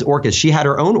loves orchids. She had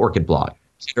her own orchid blog.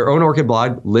 Her own orchid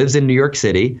blog, lives in New York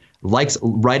City, likes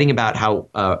writing about how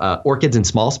orchids in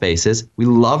small spaces. We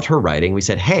loved her writing. We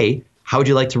said, hey, how would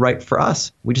you like to write for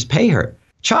us? We just pay her.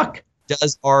 Chuck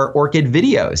does our orchid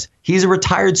videos. He's a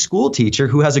retired school teacher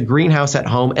who has a greenhouse at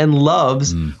home and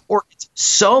loves orchids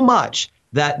so much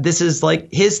that this is like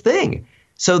his thing.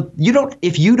 So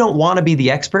if you don't want to be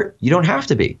the expert, you don't have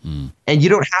to be. And you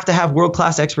don't have to have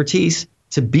world-class expertise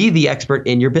to be the expert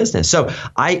in your business. So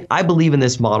I believe in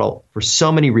this model for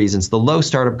so many reasons. The low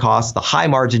startup costs, the high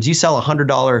margins. You sell a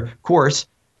 $100 course,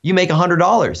 you make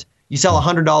 $100. You sell a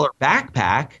 $100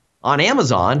 backpack on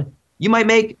Amazon, you might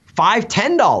make $5,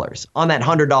 $10 on that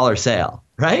 $100 sale,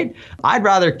 right? I'd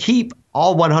rather keep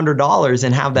all $100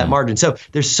 and have that margin. So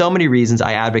there's so many reasons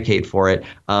I advocate for it.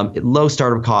 Low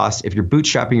startup costs. If you're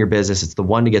bootstrapping your business, it's the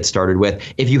one to get started with.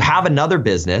 If you have another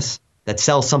business that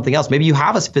sells something else, maybe you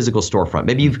have a physical storefront,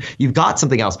 maybe you've got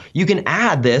something else, you can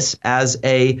add this as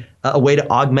a way to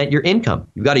augment your income.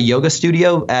 You've got a yoga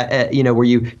studio, where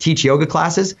you teach yoga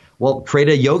classes. Well, create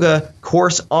a yoga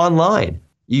course online.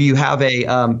 You have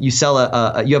you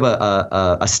sell you have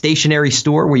a stationery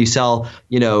store where you sell,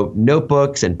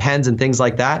 notebooks and pens and things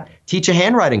like that. Teach a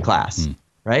handwriting class.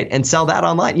 Right? And sell that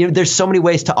online. There's so many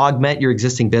ways to augment your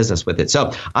existing business with it.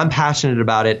 So I'm passionate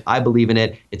about it. I believe in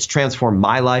it. It's transformed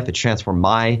my life. It's transformed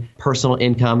my personal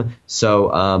income.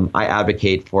 So I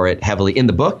advocate for it heavily in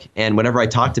the book. And whenever I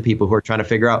talk to people who are trying to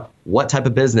figure out what type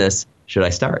of business should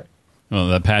I start. Well,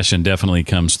 that passion definitely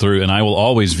comes through. And I will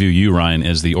always view you, Ryan,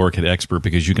 as the orchid expert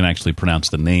because you can actually pronounce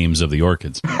the names of the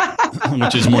orchids,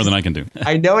 which is more than I can do.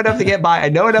 I know enough to get by. I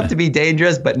know enough to be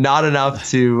dangerous, but not enough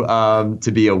to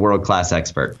be a world-class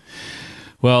expert.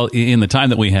 Well, in the time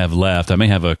that we have left, I may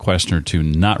have a question or two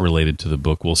not related to the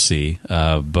book. We'll see.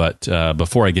 But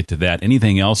before I get to that,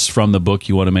 anything else from the book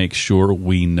you want to make sure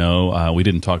we know? We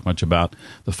didn't talk much about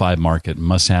the 5 market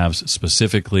must-haves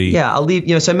specifically. Yeah, I'll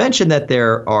leave. So I mentioned that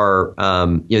there are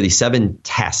these 7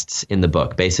 tests in the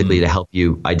book, basically to help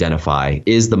you identify,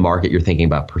 is the market you're thinking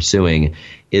about pursuing,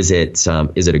 is it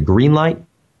a green light,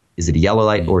 is it a yellow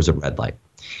light, or is it a red light?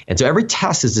 And so every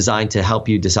test is designed to help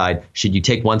you decide, should you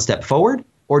take one step forward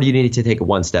or do you need to take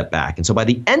one step back? And so by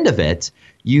the end of it,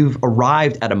 you've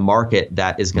arrived at a market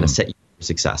that is going to set you for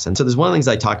success. And so there's one of the things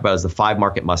I talk about is the 5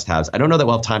 market must-haves. I don't know that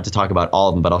we'll have time to talk about all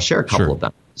of them, but I'll share a couple of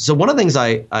them. So one of the things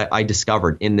I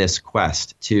discovered in this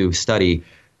quest to study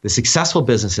the successful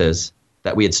businesses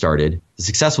that we had started, the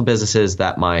successful businesses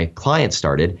that my clients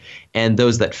started, and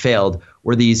those that failed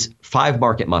were these 5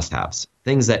 market must-haves,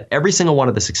 things that every single one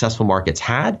of the successful markets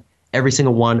had, every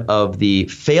single one of the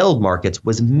failed markets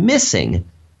was missing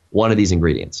one of these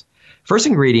ingredients. First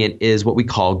ingredient is what we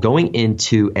call going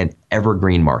into an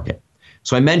evergreen market.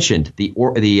 So I mentioned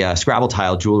the Scrabble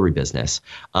tile jewelry business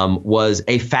was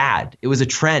a fad. It was a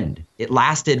trend. It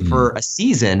lasted for a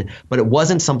season, but it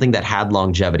wasn't something that had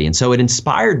longevity. And so it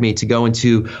inspired me to go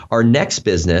into our next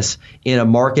business in a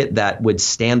market that would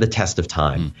stand the test of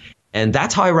time. And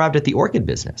that's how I arrived at the orchid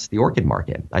business, the orchid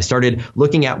market. I started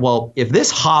looking at, well, if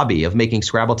this hobby of making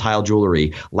Scrabble tile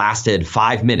jewelry lasted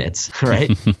 5 minutes,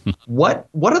 right? what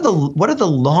are the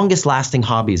longest lasting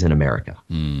hobbies in America?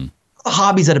 The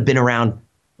hobbies that have been around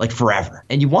like forever.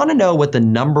 And you want to know what the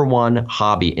number one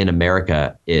hobby in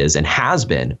America is and has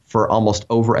been for almost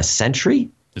over a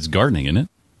century? It's gardening, isn't it?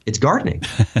 It's gardening.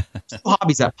 2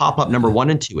 hobbies that pop up, number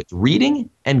 1 and 2. It's reading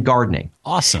and gardening.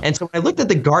 Awesome. And so when I looked at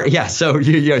the garden, so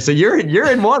you're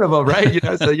in one of them, right?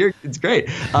 It's great.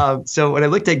 So when I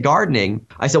looked at gardening,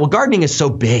 I said, well, gardening is so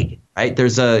big, right?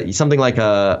 There's something like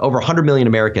over 100 million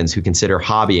Americans who consider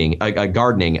gardening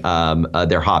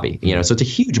their hobby. So it's a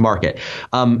huge market,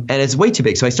 and it's way too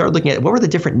big. So I started looking at what were the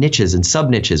different niches and sub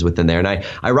niches within there, and I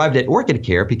arrived at orchid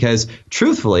care because,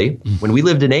 truthfully, when we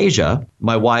lived in Asia,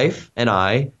 my wife and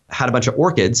I had a bunch of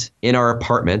orchids in our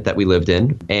apartment that we lived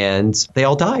in, and they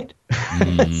all died.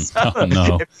 Oh,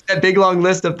 no. That big long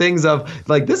list of things of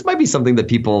like, this might be something that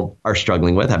people are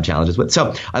struggling with, have challenges with.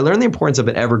 So I learned the importance of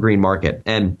an evergreen market.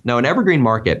 And now an evergreen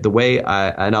market, the way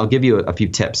and I'll give you a few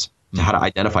tips to how to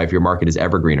identify if your market is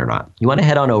evergreen or not. You want to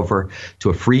head on over to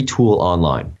a free tool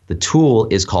online. The tool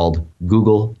is called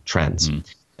Google Trends.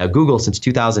 Now, Google, since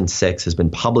 2006, has been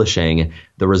publishing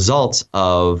the results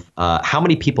of how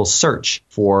many people search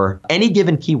for any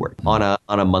given keyword on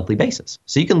a monthly basis.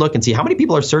 So you can look and see how many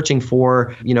people are searching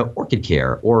for, orchid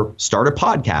care or start a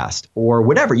podcast or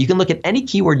whatever. You can look at any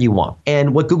keyword you want.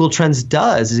 And what Google Trends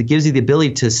does is it gives you the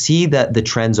ability to see the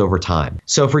trends over time.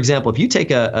 So, for example, if you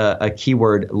take a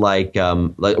keyword like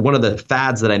one of the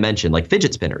fads that I mentioned, like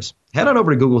fidget spinners, head on over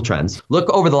to Google Trends,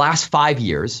 look over the last 5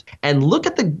 years, and look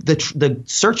at the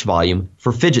search volume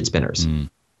for fidget spinners.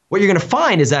 What you're going to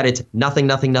find is that it's nothing,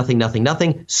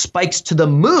 spikes to the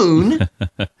moon,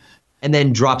 and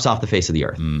then drops off the face of the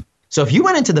earth. So if you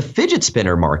went into the fidget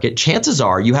spinner market, chances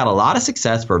are you had a lot of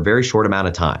success for a very short amount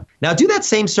of time. Now do that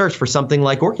same search for something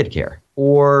like orchid care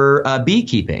or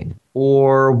beekeeping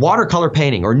or watercolor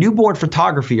painting or newborn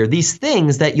photography, or these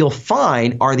things that you'll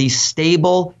find are these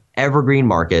stable evergreen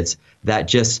markets that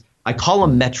just, I call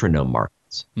them metronome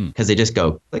markets because they just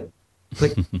go click,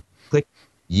 click, click,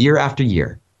 year after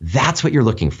year. That's what you're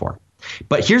looking for.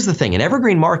 But here's the thing, an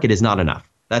evergreen market is not enough.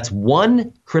 That's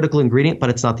one critical ingredient, but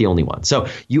it's not the only one. So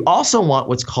you also want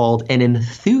what's called an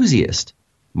enthusiast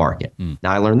market.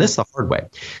 Now, I learned this the hard way.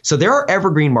 So there are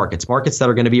evergreen markets that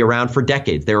are going to be around for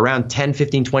decades. They're around 10,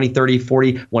 15, 20, 30,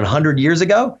 40, 100 years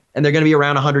ago, and they're going to be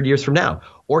around 100 years from now.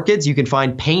 Orchids, you can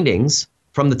find paintings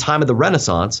from the time of the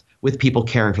Renaissance with people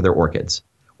caring for their orchids.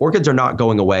 Orchids are not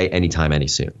going away anytime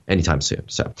soon.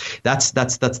 So that's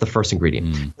the first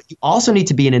ingredient. But you also need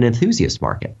to be in an enthusiast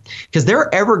market, because there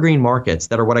are evergreen markets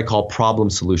that are what I call problem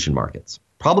solution markets.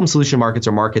 Problem solution markets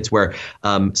are markets where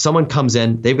someone comes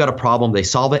in, they've got a problem, they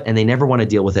solve it, and they never want to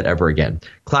deal with it ever again.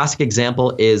 Classic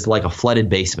example is like a flooded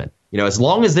basement. As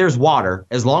long as there's water,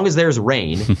 as long as there's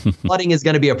rain, flooding is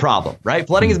going to be a problem, right?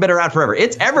 Flooding has been around forever.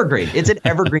 It's evergreen. It's an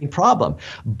evergreen problem.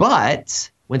 But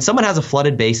when someone has a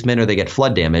flooded basement or they get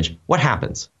flood damage, what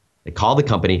happens? They call the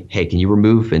company, hey, can you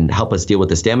remove and help us deal with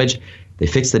this damage? They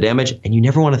fix the damage, and you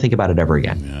never want to think about it ever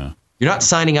again. Yeah. You're not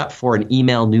signing up for an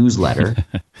email newsletter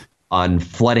on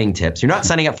flooding tips. You're not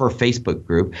signing up for a Facebook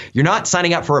group. You're not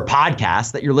signing up for a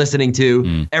podcast that you're listening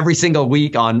to every single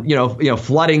week on,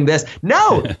 flooding this.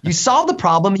 No, you solve the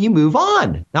problem and you move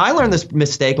on. Now, I learned this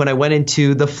mistake when I went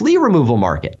into the flea removal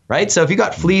market, right? So if you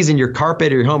got fleas in your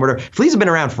carpet or your home, or whatever, fleas have been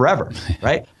around forever,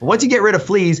 right? But once you get rid of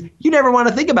fleas, you never want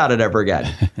to think about it ever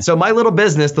again. So my little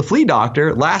business, the Flea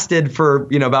Doctor, lasted for,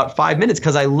 about 5 minutes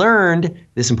because I learned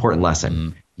this important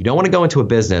lesson. You don't want to go into a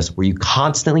business where you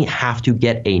constantly have to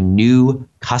get a new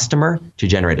customer to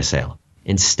generate a sale.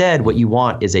 Instead, what you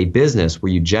want is a business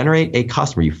where you generate a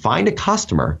customer, you find a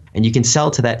customer, and you can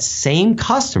sell to that same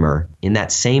customer in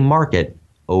that same market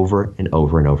over and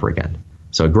over and over again.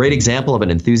 So a great example of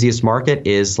an enthusiast market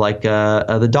is like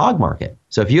the dog market.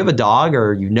 So if you have a dog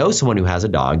or you know someone who has a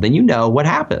dog, then you know what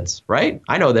happens, right?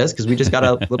 I know this because we just got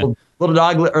a little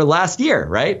dog last year,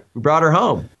 right? We brought her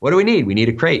home. What do we need? We need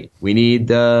a crate. We need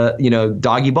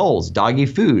doggy bowls, doggy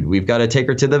food. We've got to take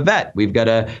her to the vet. We've got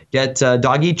to get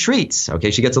doggy treats.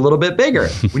 Okay, she gets a little bit bigger.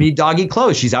 We need doggy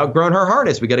clothes. She's outgrown her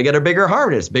harness. We got to get her bigger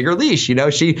harness, bigger leash.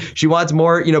 She wants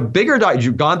more, bigger dog.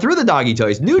 You've gone through the doggy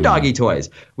toys, new doggy toys.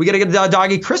 We got to get a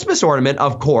doggy Christmas ornament,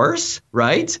 of course,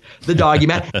 right? The doggy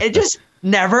mat. It just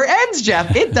never ends,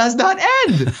 Jeff. It does not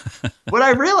end. What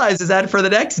I realized is that for the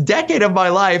next decade of my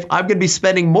life, I'm going to be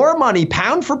spending more money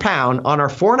pound for pound on our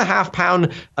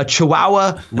 4.5-pound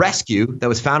Chihuahua rescue that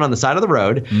was found on the side of the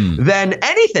road than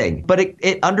anything. But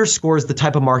it underscores the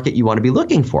type of market you want to be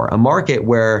looking for, a market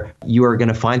where you are going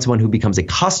to find someone who becomes a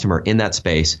customer in that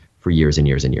space for years and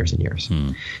years and years and years.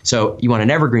 So you want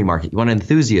an evergreen market. You want an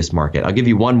enthusiast market. I'll give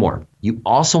you one more. You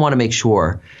also want to make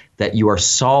sure that you are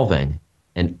solving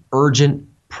an urgent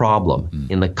problem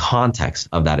in the context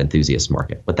of that enthusiast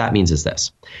market. What that means is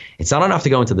this. It's not enough to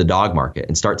go into the dog market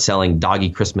and start selling doggy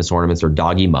Christmas ornaments or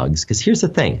doggy mugs, because here's the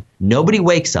thing. Nobody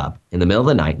wakes up in the middle of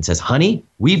the night and says, honey,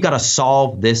 we've got to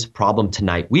solve this problem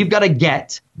tonight. We've got to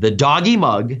get the doggy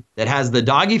mug that has the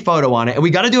doggy photo on it, and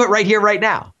we got to do it right here, right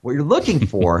now. What you're looking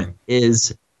for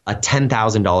is a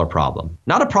 $10,000 problem,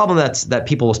 not a problem that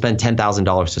people will spend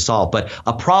 $10,000 to solve, but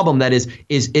a problem that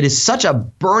is such a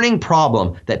burning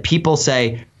problem that people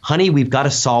say, honey, we've got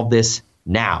to solve this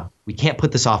now. We can't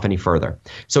put this off any further.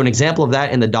 So an example of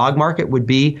that in the dog market would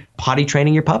be potty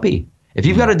training your puppy. If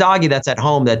you've got a doggy that's at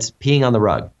home that's peeing on the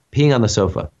rug, peeing on the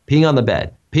sofa, peeing on the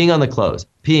bed, peeing on the clothes,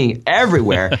 peeing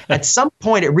everywhere, at some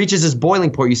point it reaches this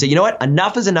boiling point. You say, you know what?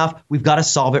 Enough is enough. We've got to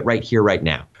solve it right here, right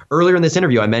now. Earlier in this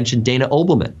interview, I mentioned Dana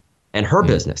Obelman and her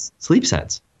business, Sleep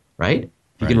Sense, right?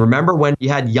 You can remember when you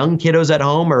had young kiddos at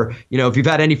home, or, if you've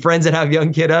had any friends that have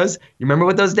young kiddos, you remember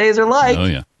what those days are like. Oh,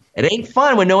 yeah. It ain't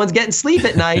fun when no one's getting sleep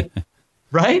at night,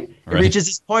 right? It reaches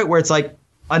this point where it's like,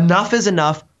 enough is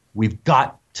enough. We've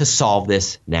got to solve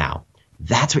this now.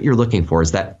 That's what you're looking for,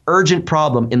 is that urgent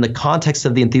problem in the context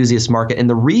of the enthusiast market. And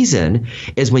the reason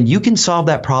is when you can solve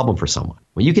that problem for someone,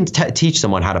 when you can teach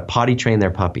someone how to potty train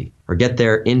their puppy or get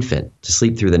their infant to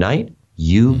sleep through the night,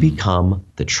 you become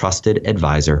the trusted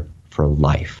advisor for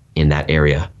life in that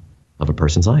area of a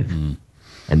person's life.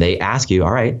 And they ask you,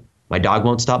 all right, my dog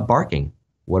won't stop barking.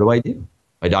 What do I do?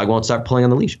 My dog won't start pulling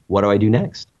on the leash. What do I do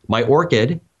next? My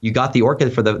orchid, you got the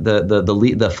orchid for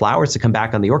the flowers to come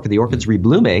back on the orchid. The orchid's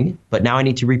reblooming, but now I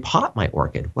need to repot my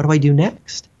orchid. What do I do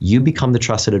next? You become the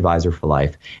trusted advisor for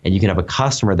life, and you can have a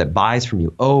customer that buys from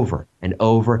you over and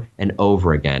over and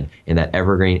over again in that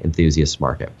evergreen enthusiast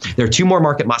market. There are two more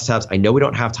market must-haves. I know we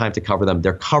don't have time to cover them.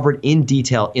 They're covered in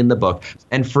detail in the book.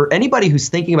 And for anybody who's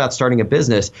thinking about starting a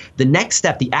business, the next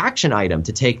step, the action item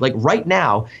to take, like right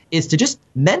now, is to just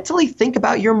mentally think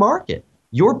about your market.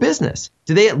 Your business.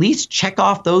 Do they at least check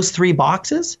off those 3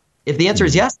 boxes? If the answer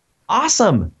is yes,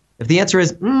 awesome. If the answer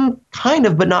is kind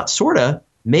of, but not sort of,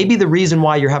 maybe the reason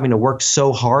why you're having to work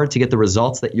so hard to get the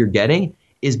results that you're getting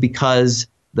is because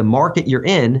the market you're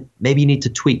in, maybe you need to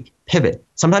tweak, pivot.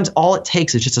 Sometimes all it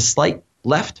takes is just a slight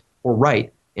left or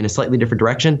right in a slightly different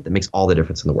direction that makes all the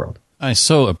difference in the world. I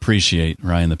so appreciate,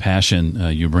 Ryan, the passion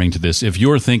you bring to this. If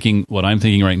you're thinking what I'm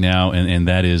thinking right now, and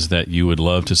that is that you would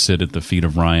love to sit at the feet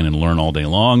of Ryan and learn all day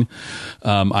long,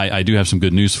 I do have some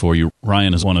good news for you.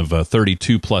 Ryan is one of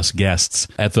 32 plus guests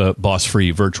at the Boss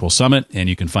Free Virtual Summit, and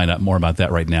you can find out more about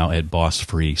that right now at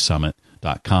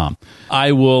bossfreesummit.com.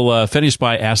 I will finish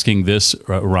by asking this,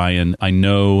 Ryan. I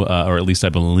know, or at least I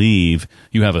believe,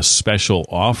 you have a special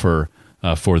offer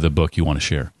for the book you want to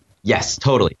share. Yes,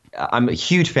 totally. I'm a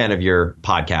huge fan of your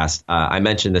podcast. I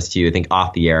mentioned this to you, I think,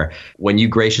 off the air. When you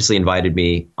graciously invited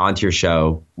me onto your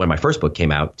show when my first book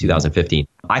came out, 2015,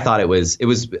 I thought I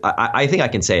think I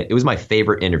can say it. It was my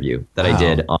favorite interview that I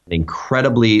did on an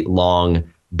incredibly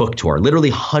long book tour, literally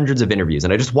hundreds of interviews.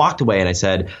 And I just walked away and I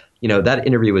said, that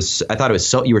interview I thought it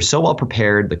was you were so well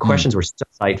prepared. The questions were so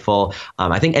insightful.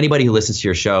 I think anybody who listens to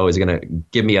your show is going to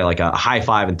give me a high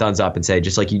five and thumbs up and say,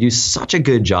 just like, you do such a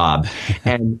good job.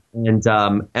 and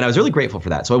I was really grateful for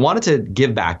that. So I wanted to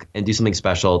give back and do something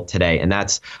special today. And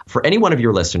that's for any one of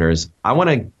your listeners. I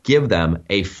want to give them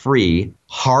a free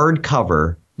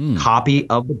hardcover copy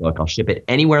of the book. I'll ship it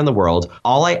anywhere in the world.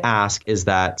 All I ask is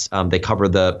that they cover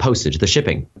the postage, the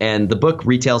shipping. And the book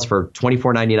retails for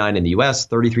 $24.99 in the US,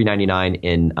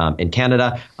 $33.99 in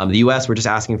Canada. The US, we're just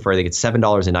asking for, I think it's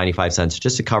 $7.95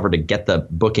 just to cover to get the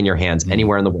book in your hands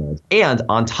anywhere in the world. And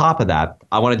on top of that,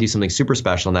 I want to do something super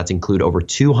special, and that's include over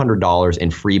 $200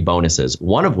 in free bonuses.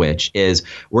 One of which is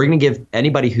we're going to give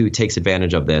anybody who takes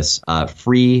advantage of this a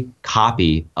free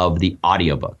copy of the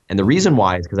audiobook. And the reason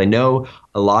why is because I know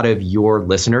a lot of your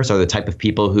listeners are the type of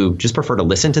people who just prefer to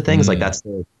listen to things. Like that's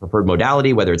their preferred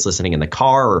modality, whether it's listening in the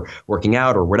car or working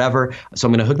out or whatever. So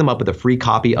I'm going to hook them up with a free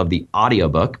copy of the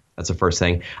audiobook. That's the first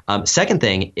thing. Second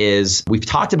thing is we've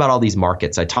talked about all these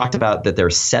markets. I talked about that there are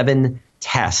 7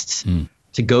 tests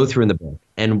to go through in the book.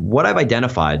 And what I've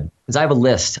identified is I have a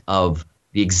list of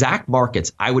the exact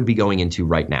markets I would be going into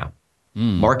right now.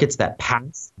 Markets that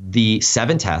pass the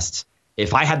 7 tests.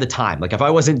 If I had the time, like if I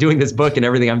wasn't doing this book and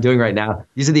everything I'm doing right now,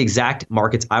 these are the exact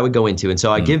markets I would go into. And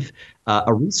so I give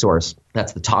a resource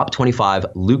that's the top 25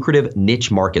 lucrative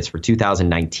niche markets for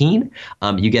 2019.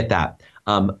 You get that.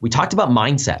 We talked about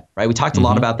mindset, right? We talked a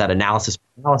lot about that analysis,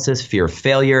 fear of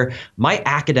failure. My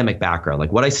academic background,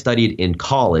 like what I studied in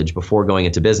college before going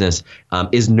into business,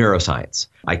 is neuroscience.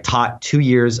 I taught 2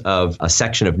 years of a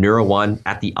section of Neuro 1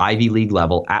 at the Ivy League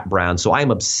level at Brown. So I'm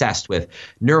obsessed with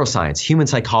neuroscience, human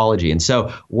psychology. And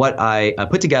so what I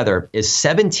put together is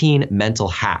 17 mental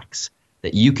hacks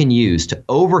that you can use to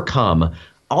overcome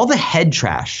all the head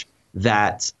trash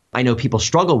that I know people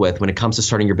struggle with when it comes to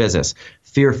starting your business.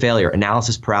 Fear of failure,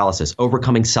 analysis paralysis,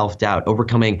 overcoming self-doubt,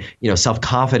 overcoming,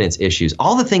 self-confidence issues,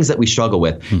 all the things that we struggle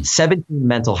with. 17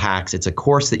 mental hacks. It's a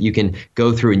course that you can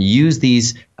go through and use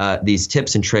these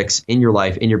tips and tricks in your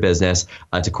life, in your business.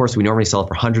 It's a course we normally sell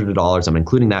for hundreds of dollars. I'm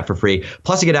including that for free.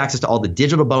 Plus, you get access to all the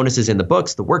digital bonuses in the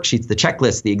books, the worksheets, the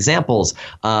checklists, the examples,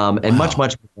 and much,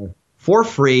 much more for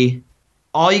free.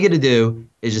 All you get to do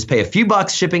is just pay a few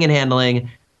bucks shipping and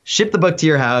handling. Ship the book to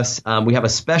your house. We have a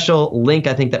special link,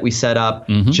 I think, that we set up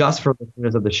just for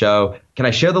listeners of the show. Can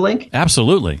I share the link?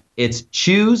 Absolutely. It's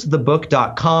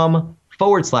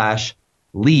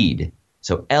choosethebook.com/lead.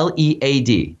 So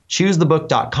LEAD.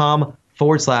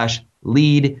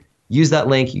 Choosethebook.com/lead. Use that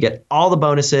link. You get all the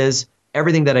bonuses,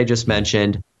 everything that I just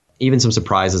mentioned, even some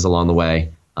surprises along the way.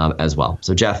 As well.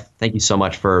 So Jeff, thank you so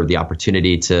much for the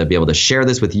opportunity to be able to share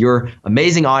this with your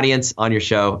amazing audience on your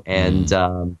show and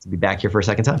to be back here for a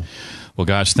second time. Well,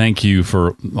 gosh, thank you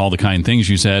for all the kind things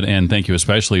you said, and thank you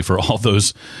especially for all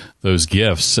those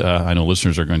gifts. I know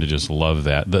listeners are going to just love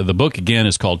that. The book, again,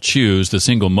 is called Choose, the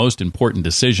single most important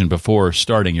decision before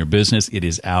starting your business. It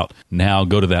is out now.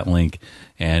 Go to that link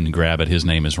and grab it. His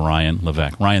name is Ryan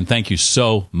Levesque. Ryan, thank you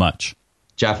so much.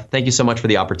 Jeff, thank you so much for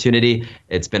the opportunity.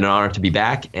 It's been an honor to be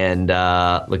back, and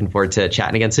looking forward to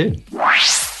chatting again soon.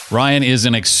 Ryan is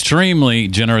an extremely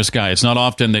generous guy. It's not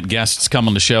often that guests come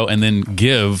on the show and then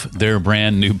give their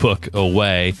brand new book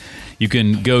away. You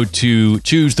can go to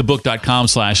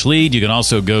choosethebook.com/lead. You can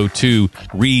also go to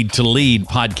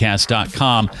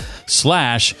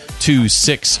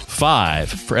readtoleadpodcast.com/265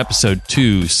 for episode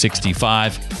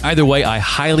 265. Either way, I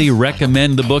highly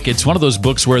recommend the book. It's one of those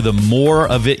books where the more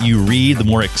of it you read, the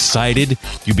more excited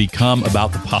you become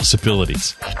about the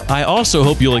possibilities. I also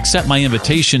hope you'll accept my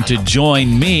invitation to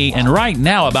join me and right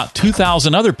now about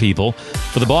 2,000 other people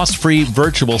for the Boss Free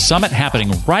Virtual Summit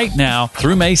happening right now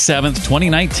through May 7th,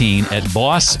 2019 at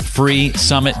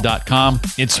bossfreesummit.com.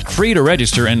 It's free to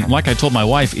register, and like I told my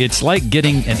wife, it's like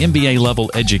getting an MBA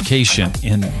level education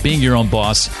in being your own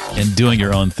boss and doing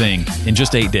your own thing in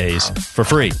just 8 days for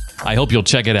free. I hope you'll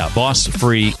check it out,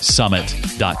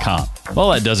 bossfreesummit.com.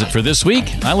 Well, that does it for this week.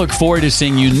 I look forward to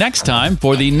seeing you next time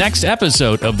for the next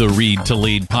episode of the Read to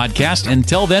Lead podcast.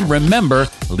 Until then, remember,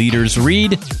 leaders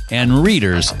read and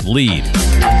readers lead.